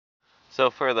So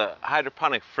for the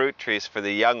hydroponic fruit trees, for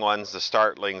the young ones, the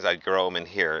startlings, I'd grow them in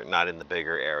here, not in the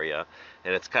bigger area.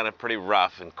 And it's kind of pretty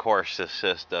rough and coarse, this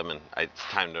system, and it's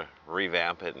time to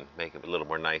revamp it and make it a little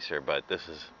more nicer. But this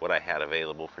is what I had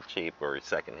available for cheap or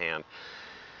secondhand.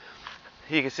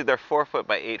 You can see they're 4 foot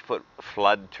by 8 foot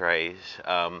flood trays.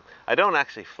 I don't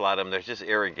actually flood them. There's just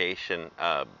irrigation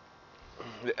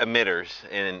emitters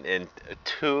and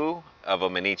two of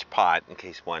them in each pot in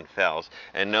case one fails.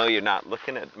 And no, you're not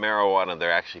looking at marijuana,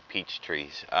 they're actually peach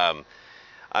trees.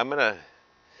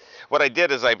 What I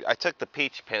did is I took the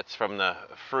peach pits from the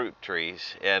fruit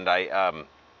trees and I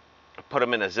put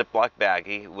them in a Ziploc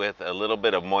baggie with a little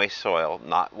bit of moist soil,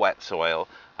 not wet soil.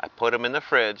 I put them in the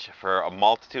fridge for a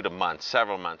multitude of months,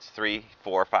 several months, 3,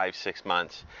 4, 5, 6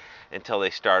 months, until they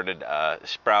started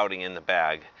sprouting in the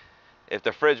bag. If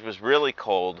the fridge was really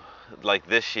cold, like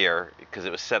this year, because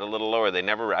it was set a little lower, they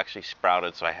never actually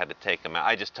sprouted, so I had to take them out.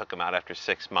 I just took them out after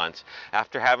 6 months.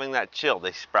 After having that chill,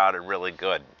 they sprouted really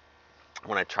good.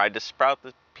 When I tried to sprout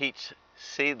the peach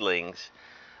seedlings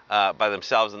by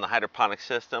themselves in the hydroponic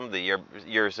system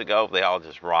years ago, they all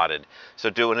just rotted. So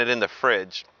doing it in the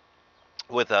fridge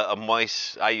with a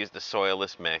moist, I used the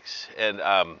soilless mix, and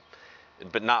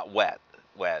but not wet.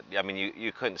 I mean,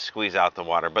 you couldn't squeeze out the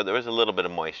water, but there was a little bit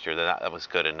of moisture. That was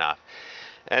good enough.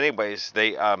 Anyways,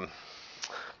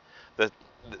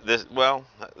 well,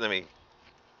 let me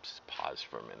just pause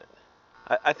for a minute.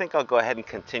 I think I'll go ahead and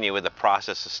continue with the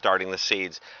process of starting the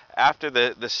seeds. After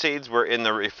the seeds were in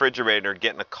the refrigerator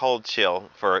getting a cold chill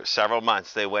for several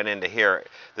months, they went into here.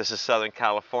 This is Southern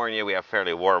California. We have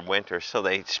fairly warm winters, so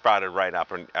they sprouted right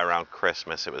up around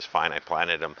Christmas. It was fine. I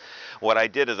planted them. What I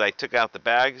did is I took out the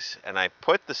bags and I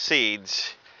put the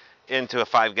seeds into a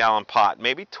 5-gallon pot,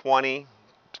 maybe 20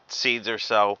 seeds or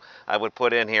so I would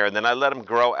put in here, and then I let them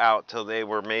grow out till they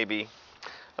were maybe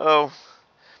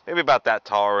about that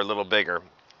tall or a little bigger.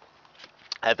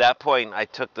 At that point, I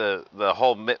took the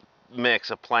whole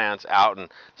mix of plants out and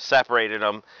separated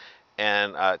them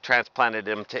and transplanted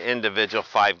them to individual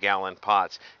 5-gallon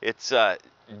pots. It's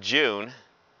June,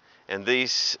 and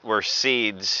these were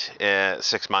seeds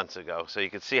 6 months ago. So you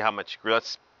can see how much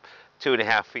growth,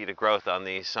 2.5 feet of growth on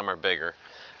these. Some are bigger.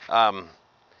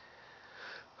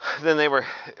 Then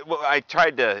I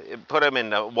tried to put them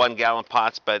in the 1-gallon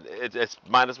pots, but it's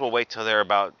might as well wait till they're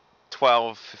about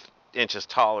 12 inches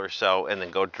tall or so, and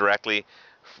then go directly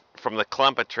from the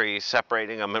clump of trees,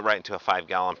 separating them right into a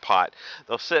 5-gallon pot.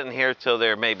 They'll sit in here till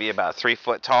they're maybe about 3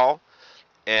 foot tall,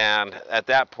 and at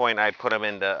that point I put them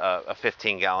into a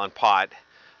 15-gallon pot,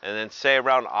 and then say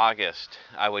around August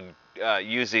I would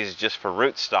use these just for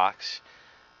root stocks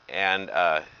and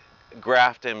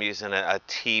graft them using a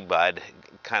T-bud,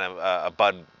 kind of a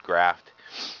bud graft,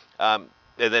 and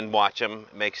then watch them,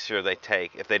 make sure they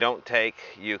take. If they don't take,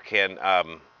 you can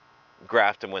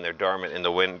graft them when they're dormant in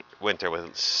the winter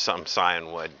with some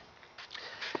scion wood.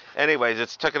 Anyways,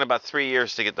 it's taken about 3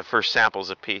 years to get the first samples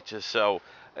of peaches, so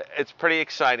it's pretty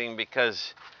exciting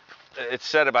because it's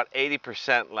said about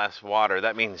 80% less water.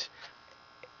 That means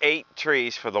 8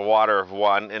 trees for the water of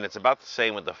 1, and it's about the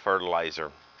same with the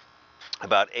fertilizer.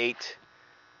 About 8,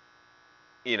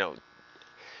 you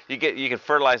can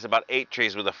fertilize about 8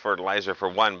 trees with a fertilizer for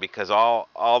 1, because all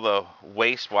the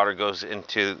wastewater goes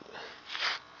into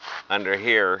under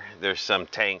here. There's some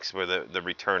tanks where the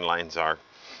return lines are.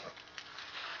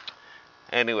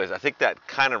 Anyways, I think that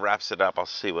kind of wraps it up. I'll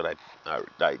see what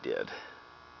I did.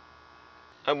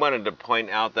 I wanted to point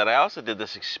out that I also did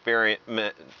this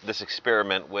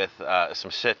experiment with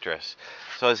some citrus.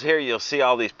 So as here you'll see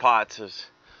all these pots. There's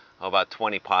about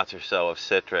 20 pots or so of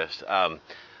citrus.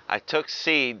 I took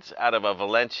seeds out of a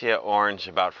Valencia orange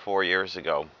about 4 years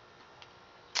ago.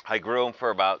 I grew them for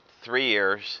about 3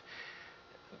 years.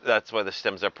 That's why the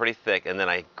stems are pretty thick, and then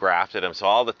I grafted them. So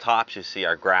all the tops you see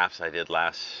are grafts I did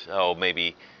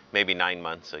maybe 9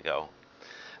 months ago.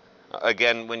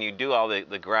 Again, when you do all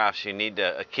the grafts, you need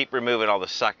to keep removing all the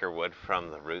sucker wood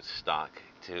from the rootstock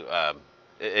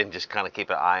and just kind of keep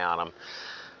an eye on them.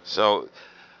 So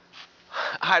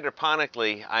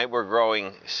hydroponically, we're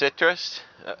growing citrus,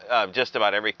 just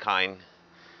about every kind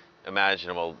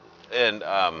imaginable, and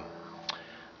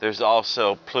there's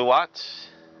also pluots,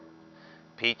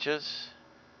 peaches,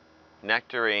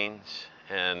 nectarines,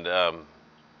 and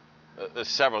there's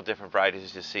several different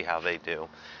varieties to see how they do.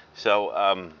 So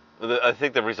I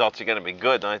think the results are going to be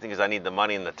good. The only thing is I need the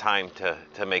money and the time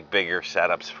to make bigger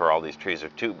setups for all these trees.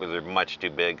 They're much too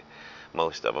big,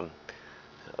 most of them.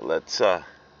 Let's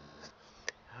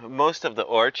Most of the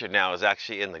orchard now is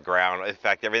actually in the ground. In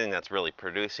fact, everything that's really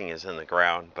producing is in the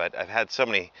ground. But I've had so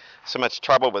much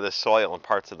trouble with the soil and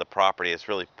parts of the property. It's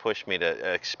really pushed me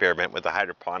to experiment with the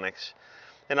hydroponics,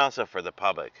 and also for the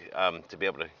public to be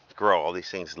able to grow all these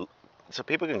things, so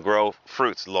people can grow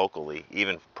fruits locally,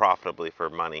 even profitably for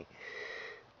money.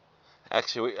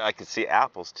 Actually, I could see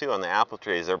apples too on the apple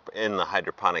trees. They're in the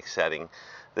hydroponic setting.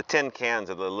 The tin cans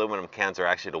or the aluminum cans are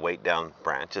actually to weight down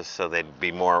branches so they'd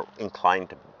be more inclined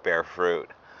to bear fruit.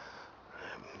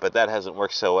 But that hasn't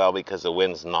worked so well because the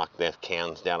wind's knocked the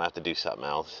cans down. I have to do something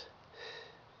else.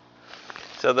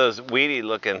 So those weedy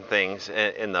looking things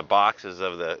in the boxes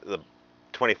of the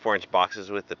 24-inch boxes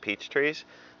with the peach trees,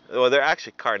 well, they're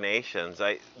actually carnations.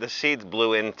 The seeds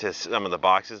blew into some of the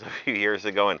boxes a few years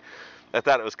ago, and I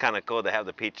thought it was kind of cool to have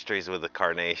the peach trees with the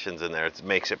carnations in there. It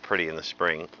makes it pretty in the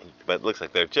spring, but it looks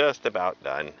like they're just about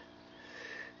done.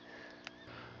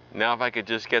 Now if I could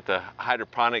just get the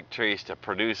hydroponic trees to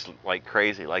produce like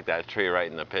crazy, like that tree right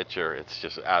in the picture, it's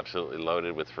just absolutely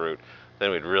loaded with fruit,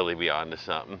 then we'd really be on to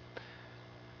something.